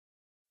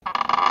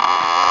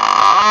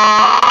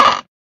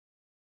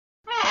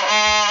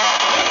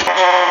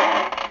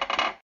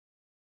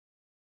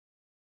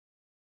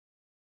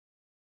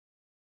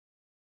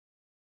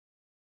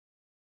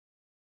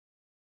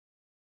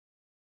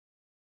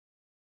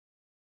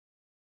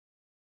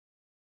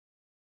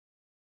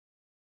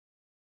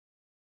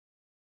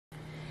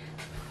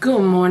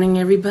Good morning,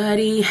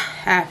 everybody.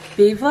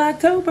 Happy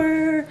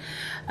vlogtober.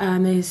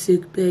 I'm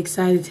super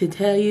excited to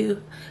tell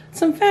you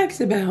some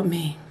facts about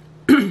me.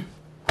 I'm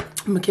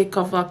gonna kick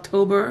off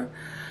October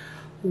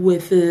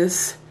with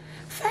this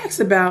facts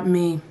about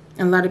me.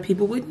 A lot of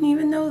people wouldn't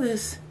even know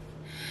this.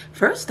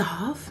 First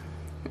off,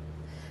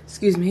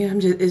 excuse me,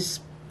 it's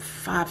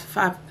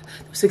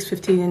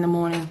 6:15 in the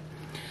morning.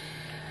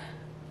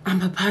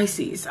 I'm a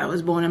Pisces. I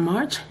was born in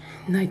March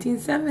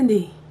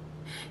 1970.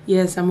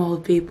 Yes, I'm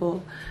old,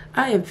 people.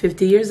 I am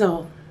 50 years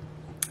old.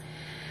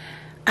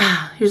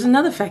 Here's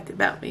another fact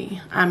about me.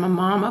 I'm a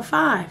mom of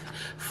 5,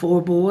 4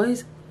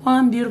 boys,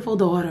 1 beautiful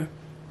daughter.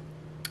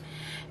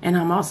 And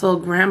I'm also a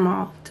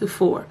grandma to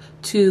 4,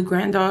 2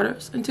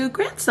 granddaughters and 2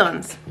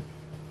 grandsons.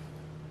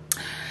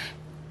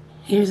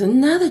 Here's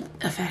another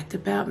fact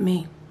about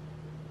me.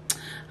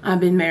 I've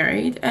been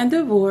married and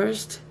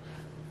divorced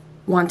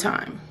 1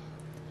 time.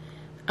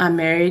 I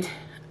married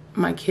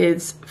my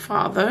kid's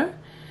father,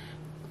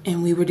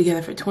 and we were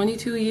together for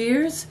 22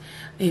 years.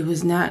 It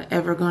was not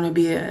ever going to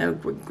be a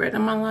regret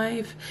in my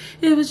life.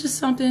 It was just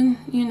something,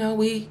 you know,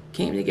 we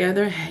came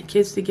together, had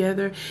kids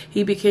together.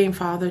 He became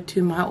father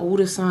to my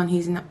oldest son.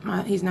 He's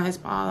not his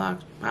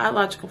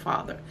biological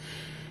father,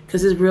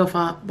 because his real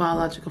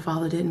biological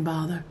father didn't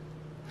bother.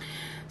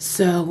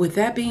 So with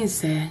that being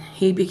said,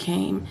 he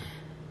became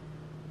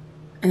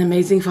an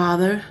amazing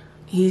father.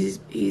 He's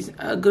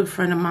a good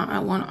friend of mine.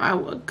 I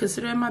would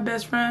consider him my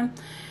best friend.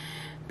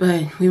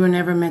 But we were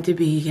never meant to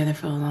be together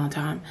for a long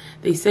time.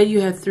 They say you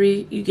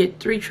get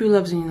 3 true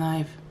loves in your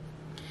life.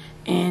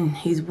 And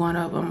he's one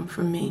of them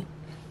for me.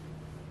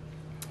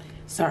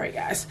 Sorry,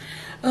 guys.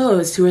 Oh,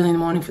 it's too early in the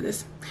morning for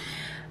this.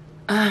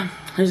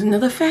 There's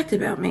another fact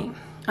about me.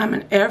 I'm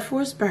an Air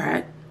Force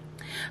brat.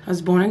 I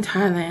was born in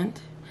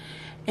Thailand.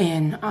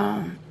 And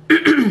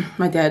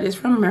my dad is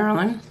from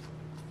Maryland.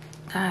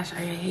 Gosh,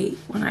 I hate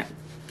when I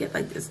get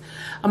like this.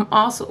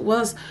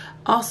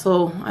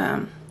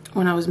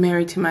 When I was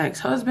married to my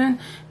ex-husband,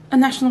 a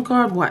National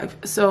Guard wife.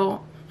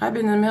 So I've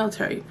been in the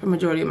military for the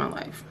majority of my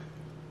life.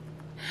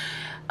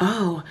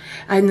 Oh,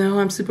 I know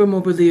I'm super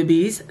morbidly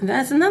obese.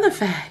 That's another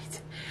fact.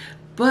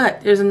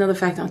 But there's another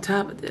fact on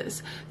top of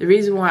this. The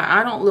reason why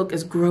I don't look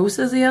as gross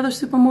as the other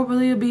super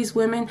morbidly obese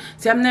women.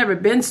 See, I've never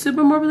been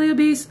super morbidly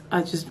obese.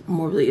 I'm just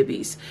morbidly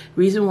obese.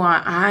 Reason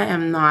why I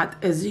am not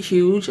as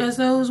huge as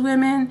those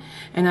women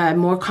and I have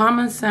more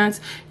common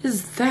sense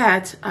is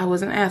that I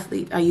was an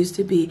athlete. I used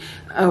to be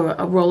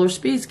a roller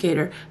speed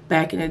skater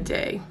back in the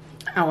day.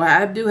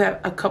 I do have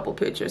a couple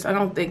pictures. I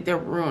don't think they're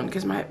ruined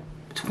because my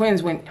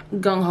twins went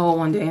gung-ho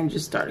one day and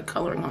just started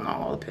coloring on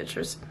all the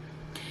pictures.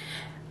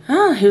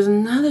 Here's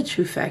another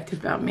true fact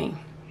about me.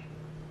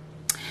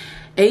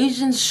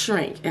 Asians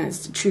shrink, and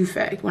it's the true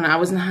fact. When I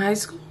was in high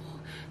school,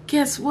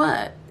 guess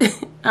what?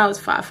 I was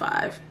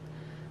 5'5".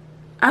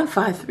 I'm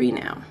 5'3"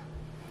 now.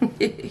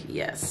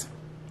 Yes.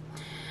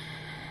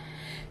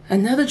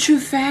 Another true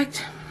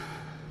fact,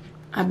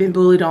 I've been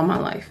bullied all my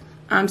life.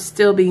 I'm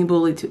still being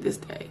bullied to this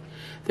day.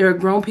 There are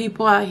grown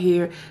people out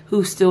here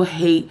who still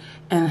hate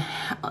and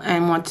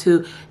want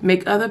to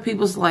make other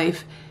people's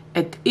life,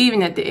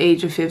 even at the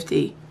age of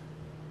 50.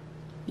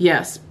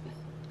 Yes,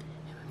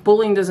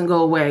 bullying doesn't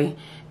go away,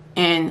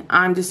 and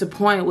I'm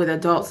disappointed with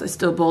adults that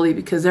still bully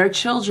because their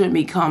children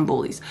become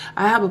bullies.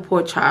 I have a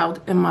poor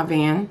child in my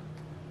van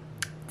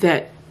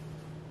that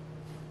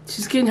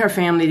she's getting her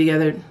family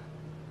together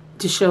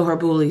to show her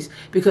bullies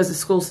because the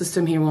school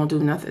system here won't do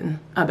nothing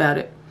about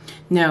it.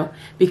 No,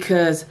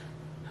 because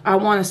I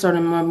want to start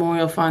a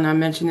memorial fund. I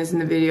mentioned this in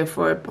the video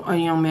for a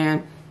young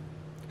man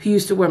who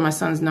used to wear my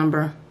son's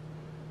number.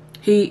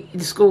 The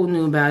school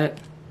knew about it,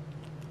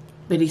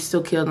 but he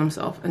still killed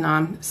himself, and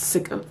I'm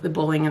sick of the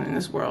bullying in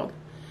this world.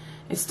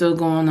 It's still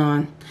going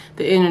on.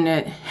 The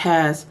internet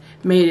has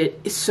made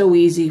it so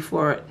easy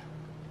for it.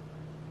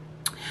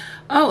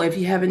 Oh, if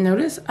you haven't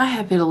noticed, I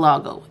have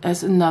vitiligo.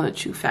 That's another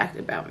true fact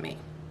about me.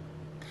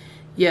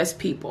 Yes,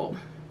 people.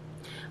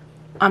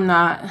 I'm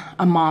not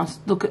a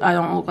monster. I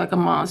don't look like a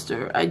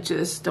monster. I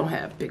just don't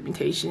have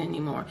pigmentation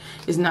anymore.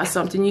 It's not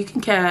something you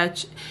can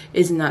catch.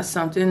 It's not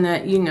something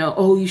that,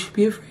 oh, you should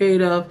be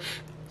afraid of.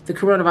 The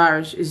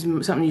coronavirus is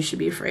something you should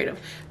be afraid of.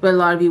 But a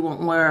lot of you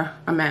won't wear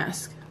a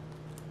mask.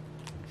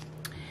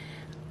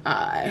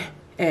 And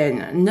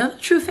another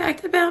true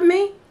fact about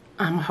me,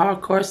 I'm a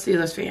hardcore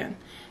Steelers fan.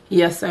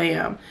 Yes, I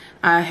am.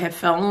 I had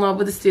fell in love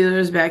with the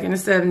Steelers back in the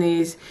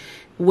 70s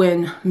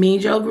when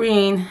Mean Joe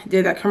Green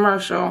did that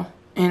commercial.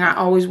 And I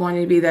always wanted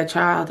to be that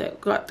child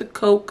that got the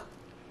Coke.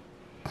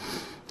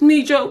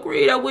 Mean Joe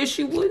Green, I wish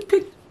you would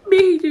pick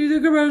me to do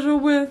the commercial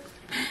with.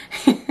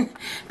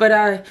 But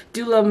I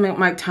do love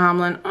Mike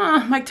Tomlin.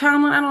 Mike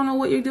Tomlin, I don't know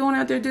what you're doing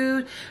out there,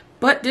 dude.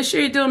 But this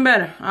year you're doing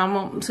better. I'm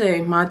gonna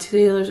say my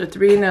Steelers are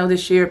 3-0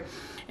 this year,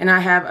 and I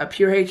have a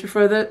pure hatred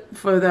for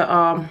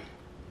the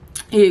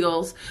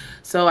Eagles.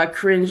 So I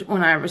cringe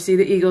whenever I see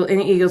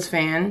any Eagles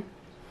fan.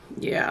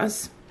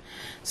 Yes.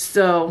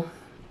 So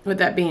with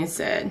that being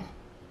said,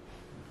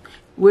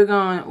 we're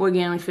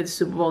gambling for the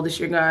Super Bowl this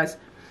year, guys.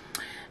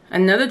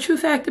 Another true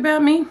fact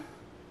about me,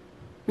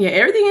 yeah,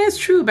 everything is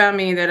true about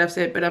me that I've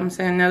said, but I'm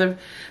saying another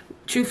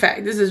true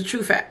fact. This is a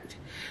true fact.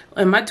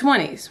 In my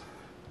 20s,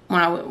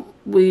 when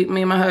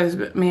me and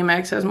my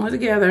ex-husband were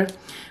together,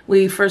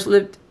 we first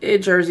lived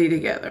in Jersey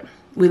together.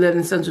 We lived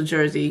in Central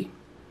Jersey,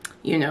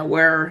 you know,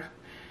 where,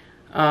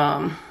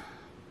 I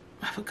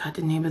forgot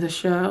the name of the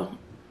show.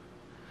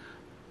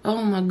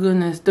 Oh my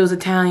goodness, those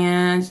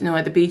Italians, you know,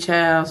 at the beach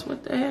house.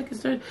 What the heck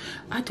is there?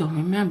 I don't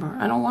remember.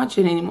 I don't watch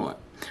it anymore.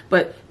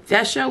 But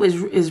that show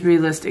is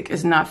realistic.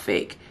 It's not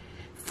fake.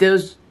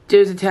 Those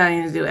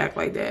Italians do act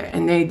like that,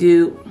 and they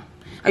do.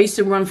 I used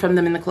to run from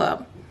them in the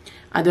club.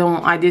 I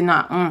did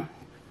not.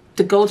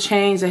 The gold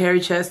chains, the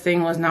hairy chest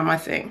thing was not my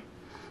thing.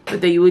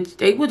 But they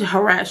would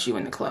harass you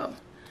in the club.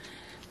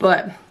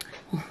 But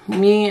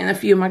me and a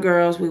few of my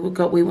girls,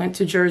 we went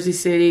to Jersey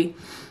City,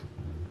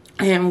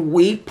 and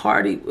we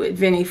partied with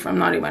Vinny from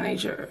Naughty by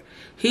Nature.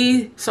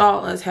 He saw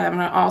us having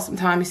an awesome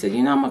time. He said,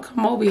 you know, I'm going to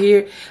come over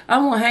here.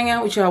 I'm going to hang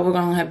out with y'all. We're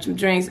going to have some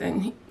drinks.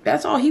 And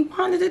that's all he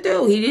wanted to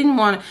do. He didn't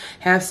want to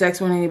have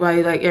sex with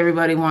anybody like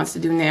everybody wants to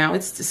do now.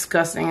 It's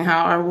disgusting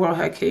how our world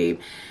had came.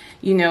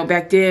 You know,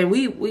 back then,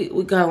 we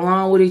got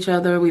along with each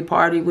other. We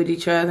partied with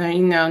each other.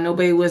 You know,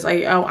 nobody was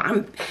like, oh,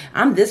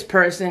 I'm this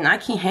person. I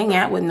can't hang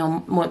out with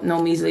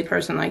no measly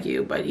person like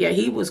you. But yeah,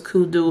 he was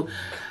cool dude.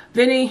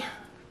 Vinny,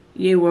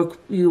 you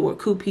were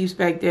cool peeps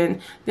back then.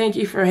 Thank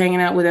you for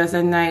hanging out with us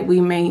at night.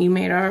 You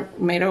made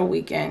our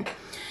weekend.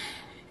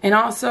 And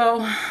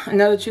also,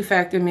 another true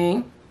fact of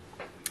me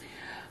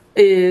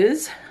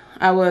is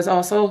I was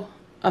also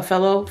a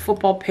fellow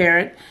football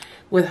parent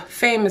with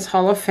famous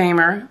Hall of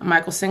Famer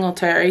Michael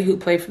Singletary, who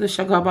played for the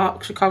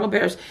Chicago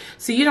Bears.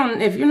 So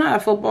if you're not a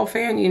football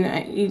fan,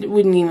 you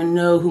wouldn't even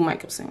know who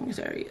Michael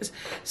Singletary is.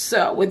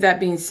 So with that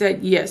being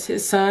said, yes,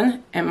 his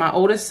son and my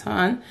oldest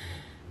son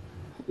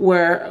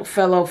were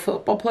fellow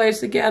football players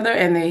together,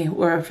 and they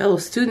were fellow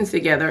students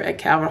together at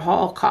Calvert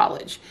Hall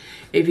College.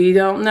 If you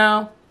don't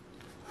know,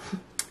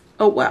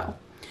 oh well.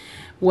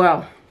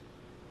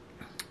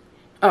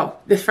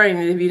 This phrase,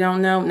 if you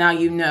don't know, now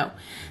you know.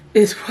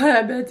 Is what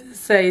I meant to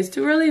say. It's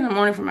too early in the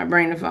morning for my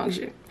brain to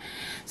function.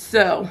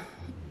 So,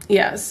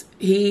 yes,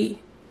 he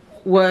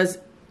was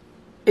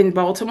in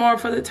Baltimore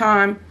for the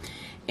time,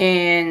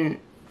 and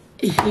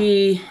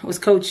he was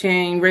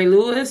coaching Ray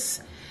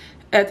Lewis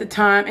at the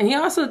time, and he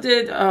also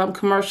did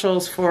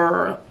commercials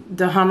for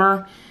the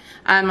Hummer.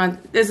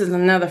 This is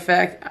another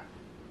fact.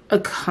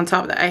 On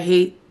top of that, I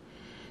hate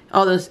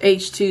all those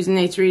H2s and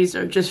H3s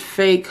are just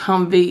fake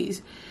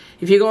Humvees.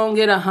 If you're gonna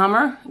get a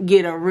Hummer,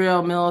 get a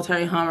real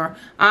military Hummer.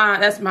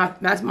 That's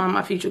one of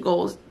my future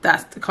goals.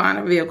 That's the kind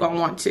of vehicle I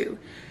want to,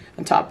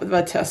 on top of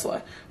a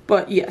Tesla.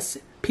 But yes,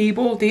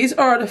 people, these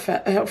are the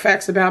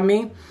facts about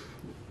me,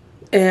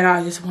 and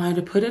I just wanted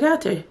to put it out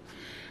there.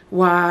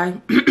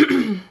 Why?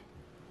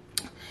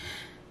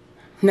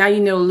 Now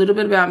you know a little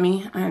bit about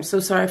me. I am so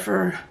sorry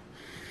for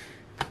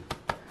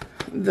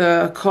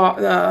the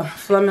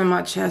phlegm in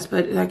my chest,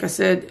 but like I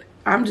said,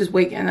 I'm just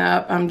waking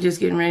up. I'm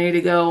just getting ready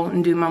to go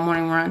and do my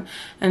morning run.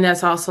 And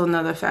that's also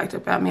another fact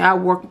about me.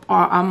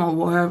 I'm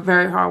a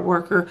very hard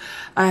worker.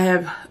 I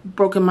have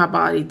broken my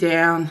body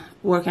down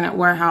working at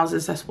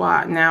warehouses. That's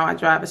why now I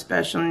drive a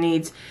special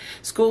needs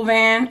school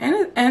van.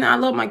 And I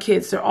love my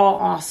kids. They're all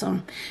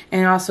awesome.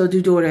 And I also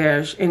do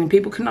DoorDash. And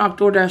people can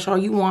opt DoorDash all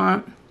you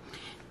want.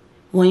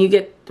 When you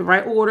get the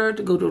right order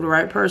to go to the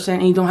right person,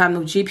 and you don't have no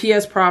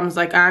GPS problems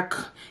like I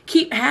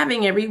keep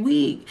having every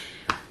week.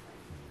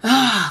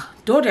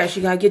 DoorDash,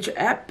 you gotta get your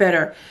app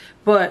better,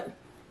 but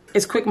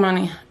it's quick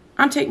money.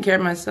 I'm taking care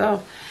of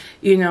myself.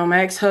 You know,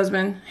 my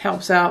ex-husband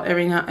helps out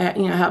every now,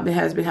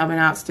 has been helping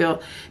out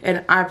still,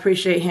 and I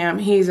appreciate him.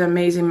 He's an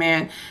amazing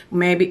man.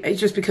 Maybe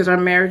just because our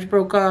marriage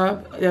broke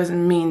up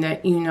doesn't mean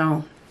that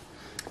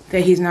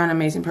that he's not an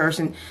amazing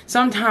person.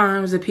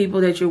 Sometimes the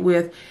people that you're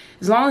with,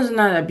 as long as they're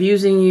not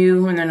abusing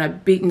you and they're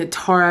not beating the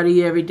tar out of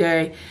you every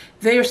day,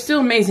 they are still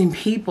amazing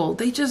people.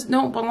 They just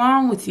don't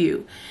belong with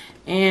you,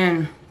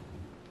 and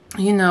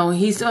you know,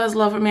 he still has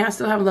love for me. I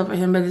still have love for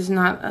him, but it's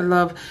not a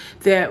love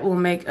that will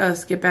make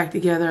us get back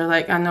together.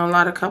 Like I know a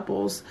lot of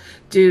couples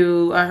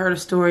do. I heard a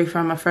story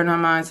from a friend of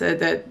mine said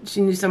that she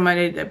knew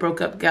somebody that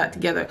broke up, got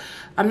together.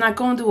 I'm not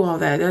going to do all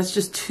that. That's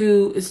just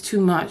it's too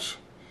much.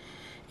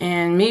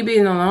 And me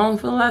being alone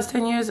for the last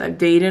 10 years, I've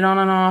dated on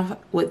and off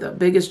with the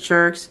biggest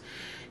jerks.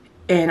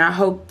 And I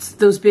hope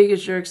those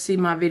biggest jerks see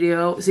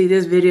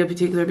this video in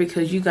particular,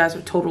 because you guys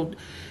are total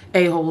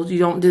a-holes. You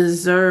don't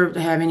deserve to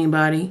have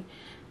anybody.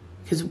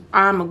 Because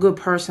I'm a good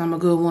person, I'm a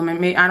good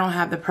woman. I don't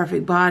have the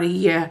perfect body,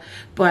 yeah,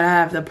 but I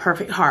have the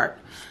perfect heart.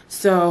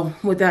 So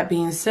with that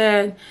being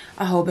said,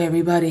 I hope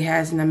everybody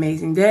has an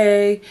amazing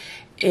day.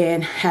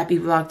 And happy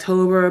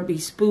vlogtober. Be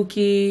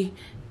spooky.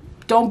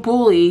 Don't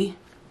bully.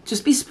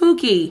 Just be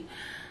spooky.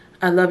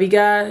 I love you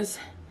guys.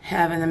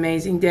 Have an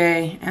amazing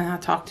day. And I'll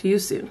talk to you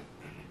soon.